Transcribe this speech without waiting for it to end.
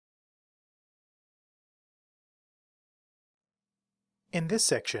In this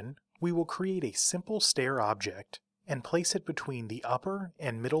section, we will create a simple stair object and place it between the upper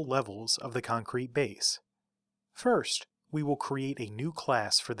and middle levels of the concrete base. First, we will create a new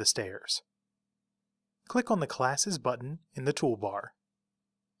class for the stairs. Click on the Classes button in the toolbar.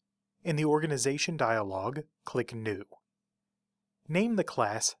 In the Organization dialog, click New. Name the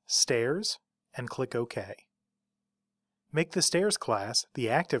class Stairs and click OK. Make the Stairs class the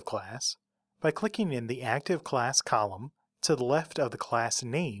active class by clicking in the Active Class column to the left of the class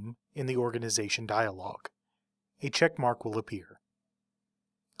name in the Organization dialog. A check mark will appear.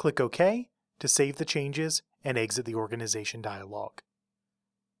 Click OK to save the changes and exit the Organization dialog.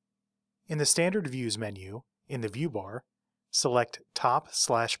 In the Standard Views menu, in the View bar, select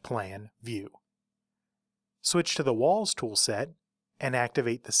Top/Plan View. Switch to the Walls toolset and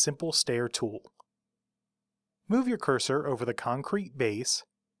activate the Simple Stair tool. Move your cursor over the concrete base.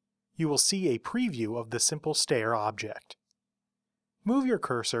 You will see a preview of the Simple Stair object. Move your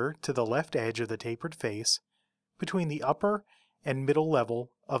cursor to the left edge of the tapered face between the upper and middle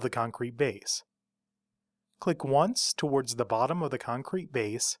level of the concrete base. Click once towards the bottom of the concrete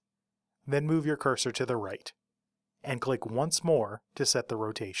base, then move your cursor to the right, and click once more to set the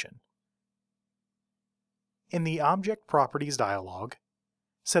rotation. In the Object Properties dialog,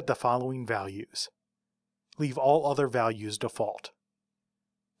 set the following values. Leave all other values default.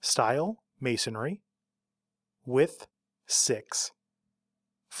 Style, masonry. Width, 6.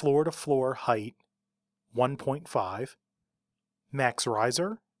 Floor-to-floor height, 1.5. Max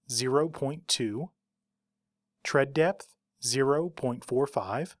riser, 0.2. Tread depth,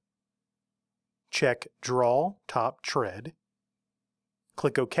 0.45. Check Draw Top Tread.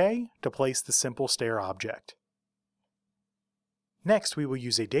 Click OK to place the simple stair object. Next, we will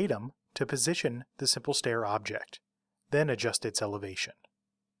use a datum to position the simple stair object, then adjust its elevation.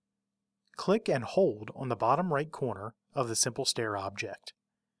 Click and hold on the bottom right corner of the simple stair object.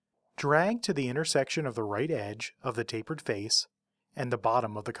 Drag to the intersection of the right edge of the tapered face and the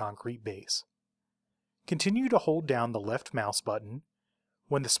bottom of the concrete base. Continue to hold down the left mouse button.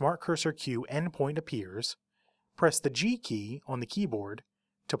 When the Smart Cursor Cue endpoint appears, press the G key on the keyboard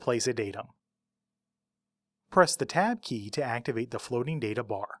to place a datum. Press the Tab key to activate the floating data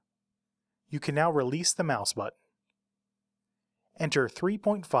bar. You can now release the mouse button. Enter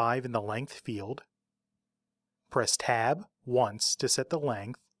 3.5 in the length field. Press Tab once to set the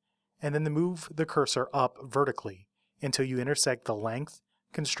length, and then move the cursor up vertically until you intersect the length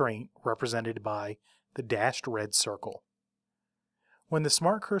constraint represented by the dashed red circle. When the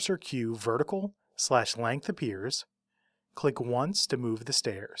Smart Cursor Cue vertical/length appears, click once to move the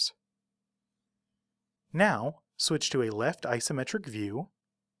stairs. Now, switch to a left isometric view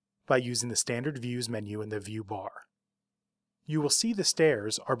by using the Standard Views menu in the View bar. You will see the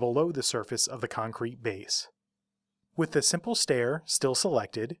stairs are below the surface of the concrete base. With the simple stair still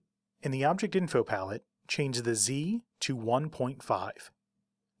selected, in the Object Info palette, change the Z to 1.5.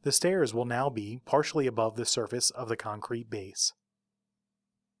 The stairs will now be partially above the surface of the concrete base.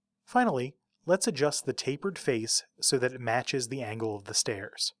 Finally, let's adjust the tapered face so that it matches the angle of the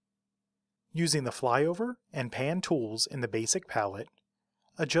stairs. Using the Flyover and Pan tools in the Basic palette,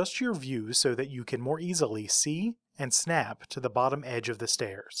 adjust your view so that you can more easily see and snap to the bottom edge of the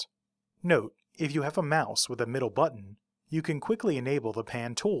stairs. Note, if you have a mouse with a middle button, you can quickly enable the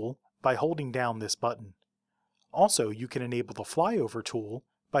Pan tool by holding down this button. Also, you can enable the Flyover tool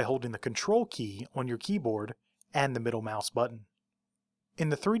by holding the Control key on your keyboard and the middle mouse button. In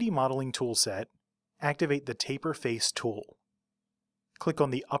the 3D Modeling toolset, activate the Taper Face tool. Click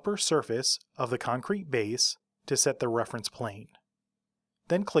on the upper surface of the concrete base to set the reference plane.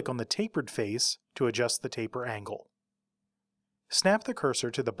 Then click on the tapered face to adjust the taper angle. Snap the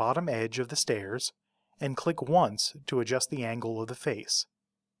cursor to the bottom edge of the stairs and click once to adjust the angle of the face.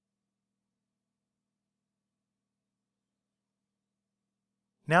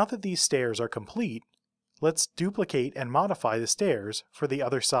 Now that these stairs are complete, let's duplicate and modify the stairs for the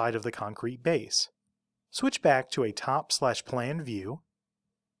other side of the concrete base. Switch back to a Top/Plan view.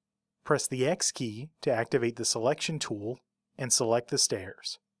 Press the X key to activate the Selection tool and select the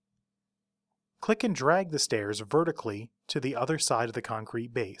stairs. Click and drag the stairs vertically to the other side of the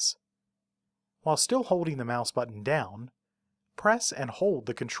concrete base. While still holding the mouse button down, press and hold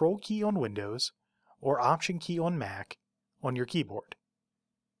the Control key on Windows or Option key on Mac on your keyboard.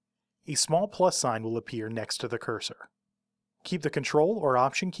 A small plus sign will appear next to the cursor. Keep the Control or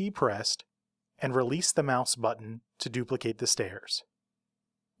Option key pressed and release the mouse button to duplicate the stairs.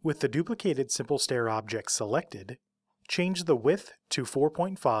 With the duplicated simple stair object selected, change the width to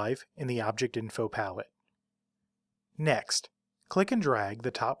 4.5 in the Object Info palette. Next, click and drag the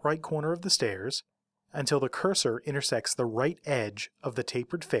top right corner of the stairs until the cursor intersects the right edge of the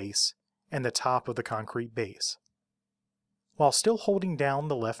tapered face and the top of the concrete base. While still holding down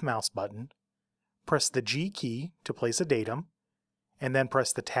the left mouse button, press the G key to place a datum, and then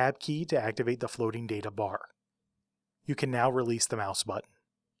press the Tab key to activate the floating data bar. You can now release the mouse button.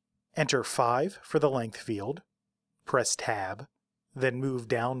 Enter 5 for the length field, press Tab, then move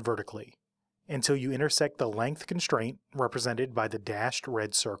down vertically until you intersect the length constraint represented by the dashed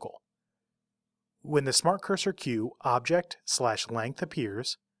red circle. When the Smart Cursor Cue object/length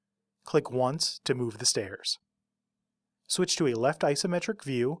appears, click once to move the stairs. Switch to a left isometric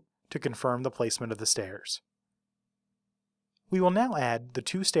view to confirm the placement of the stairs. We will now add the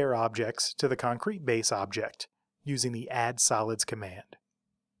 2 stair objects to the concrete base object using the Add Solids command.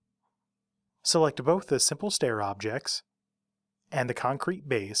 Select both the simple stair objects and the concrete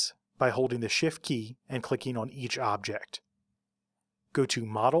base by holding the Shift key and clicking on each object. Go to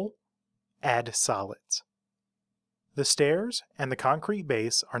Model, Add Solids. The stairs and the concrete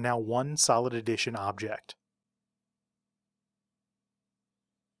base are now one solid addition object.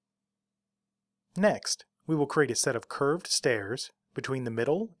 Next, we will create a set of curved stairs between the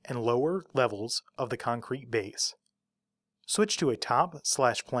middle and lower levels of the concrete base. Switch to a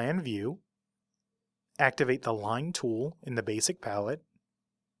top/plan view, activate the Line tool in the basic palette.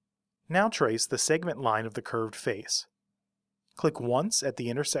 Now trace the segment line of the curved face. Click once at the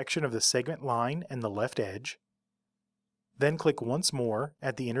intersection of the segment line and the left edge, then click once more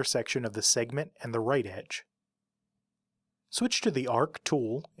at the intersection of the segment and the right edge. Switch to the Arc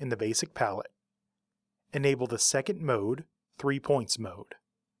tool in the basic palette. Enable the second mode, 3 points mode.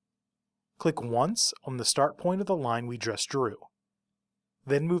 Click once on the start point of the line we just drew.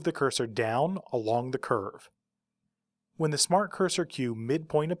 Then move the cursor down along the curve. When the Smart Cursor Cue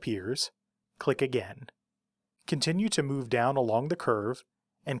midpoint appears, click again. Continue to move down along the curve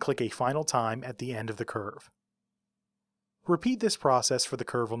and click a final time at the end of the curve. Repeat this process for the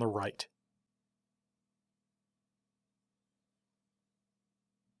curve on the right.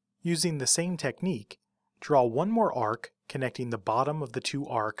 Using the same technique, draw one more arc connecting the bottom of the 2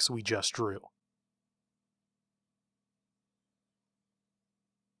 arcs we just drew.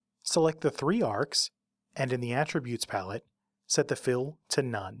 Select the 3 arcs, and in the Attributes palette, set the fill to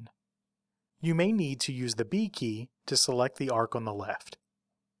None. You may need to use the B key to select the arc on the left.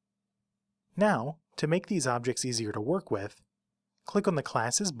 Now, to make these objects easier to work with, click on the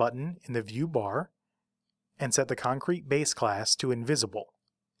Classes button in the View bar and set the concrete base class to Invisible,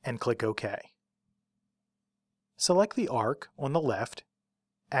 and click OK. Select the arc on the left,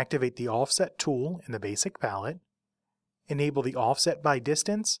 activate the Offset tool in the basic palette, enable the Offset by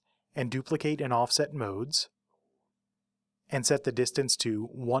Distance and Duplicate and Offset modes, and set the distance to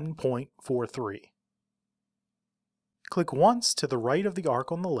 1.43. Click once to the right of the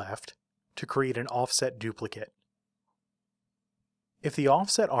arc on the left to create an offset duplicate. If the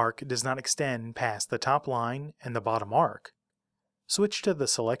offset arc does not extend past the top line and the bottom arc, switch to the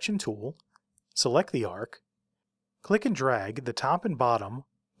Selection tool, select the arc, click and drag the top and bottom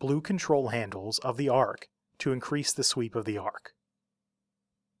blue control handles of the arc to increase the sweep of the arc.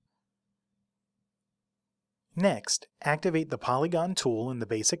 Next, activate the Polygon tool in the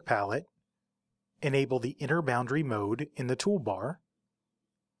basic palette, enable the Inner Boundary mode in the toolbar,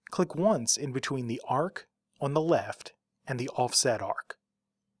 click once in between the arc on the left and the offset arc.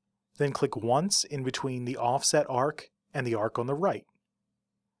 Then click once in between the offset arc and the arc on the right.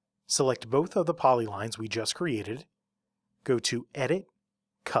 Select both of the polylines we just created, go to Edit,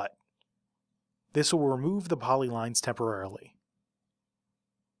 Cut. This will remove the polylines temporarily.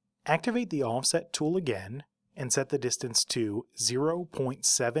 Activate the Offset tool again and set the distance to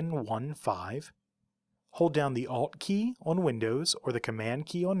 0.715. Hold down the Alt key on Windows or the Command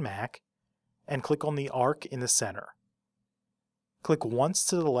key on Mac and click on the arc in the center. Click once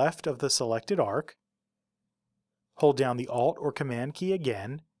to the left of the selected arc. Hold down the Alt or Command key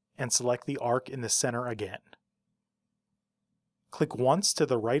again and select the arc in the center again. Click once to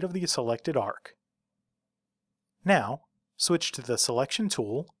the right of the selected arc. Now, switch to the Selection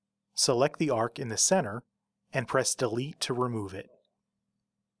tool, select the arc in the center, and press Delete to remove it.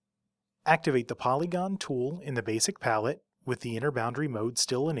 Activate the Polygon tool in the basic palette with the Inner Boundary mode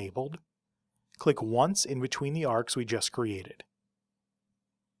still enabled. Click once in between the arcs we just created.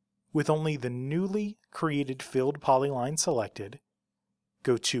 With only the newly created filled polyline selected,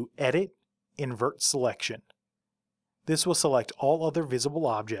 go to Edit, Invert Selection. This will select all other visible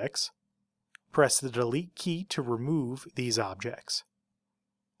objects. Press the Delete key to remove these objects.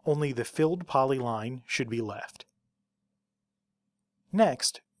 Only the filled polyline should be left.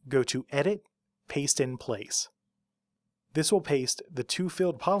 Next, go to Edit, Paste in Place. This will paste the two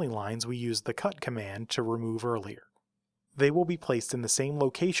filled polylines we used the cut command to remove earlier. They will be placed in the same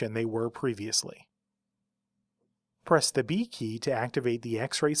location they were previously. Press the B key to activate the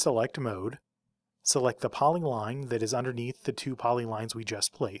X-ray select mode. Select the polyline that is underneath the two polylines we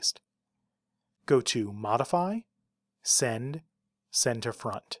just placed. Go to Modify, Send, Send to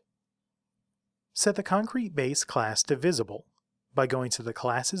Front. Set the concrete base class to Visible by going to the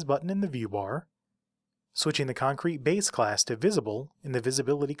Classes button in the view bar, switching the concrete base class to Visible in the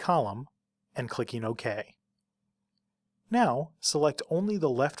Visibility column, and clicking OK. Now, select only the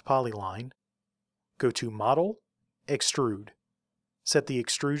left polyline, go to Model, Extrude. Set the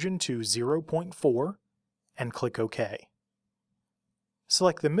extrusion to 0.4 and click OK.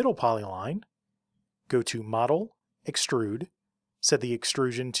 Select the middle polyline, go to Model, Extrude, set the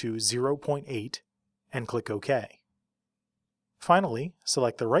extrusion to 0.8 and click OK. Finally,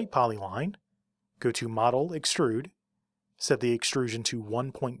 select the right polyline, go to Model, Extrude, set the extrusion to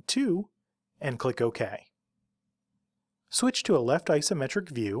 1.2 and click OK. Switch to a left isometric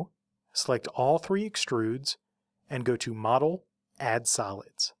view, select all three extrudes, and go to Model, Add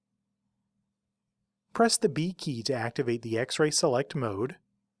Solids. Press the B key to activate the X-ray select mode.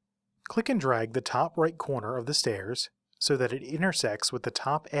 Click and drag the top right corner of the stairs so that it intersects with the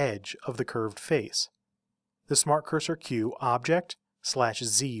top edge of the curved face. The Smart Cursor Q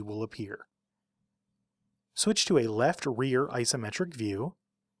Object/Z will appear. Switch to a left rear isometric view.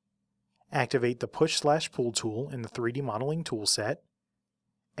 Activate the Push/Pull tool in the 3D modeling toolset,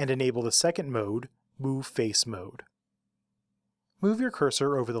 and enable the second mode, Move Face mode. Move your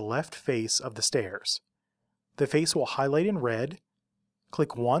cursor over the left face of the stairs. The face will highlight in red.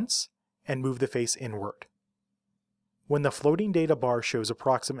 Click once and move the face inward. When the floating data bar shows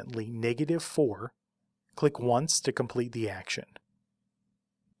approximately -4, click once to complete the action.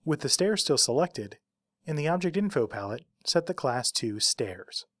 With the stair still selected, in the Object Info palette, set the class to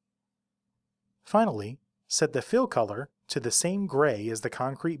Stairs. Finally, set the fill color to the same gray as the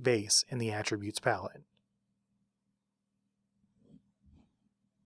concrete base in the Attributes palette.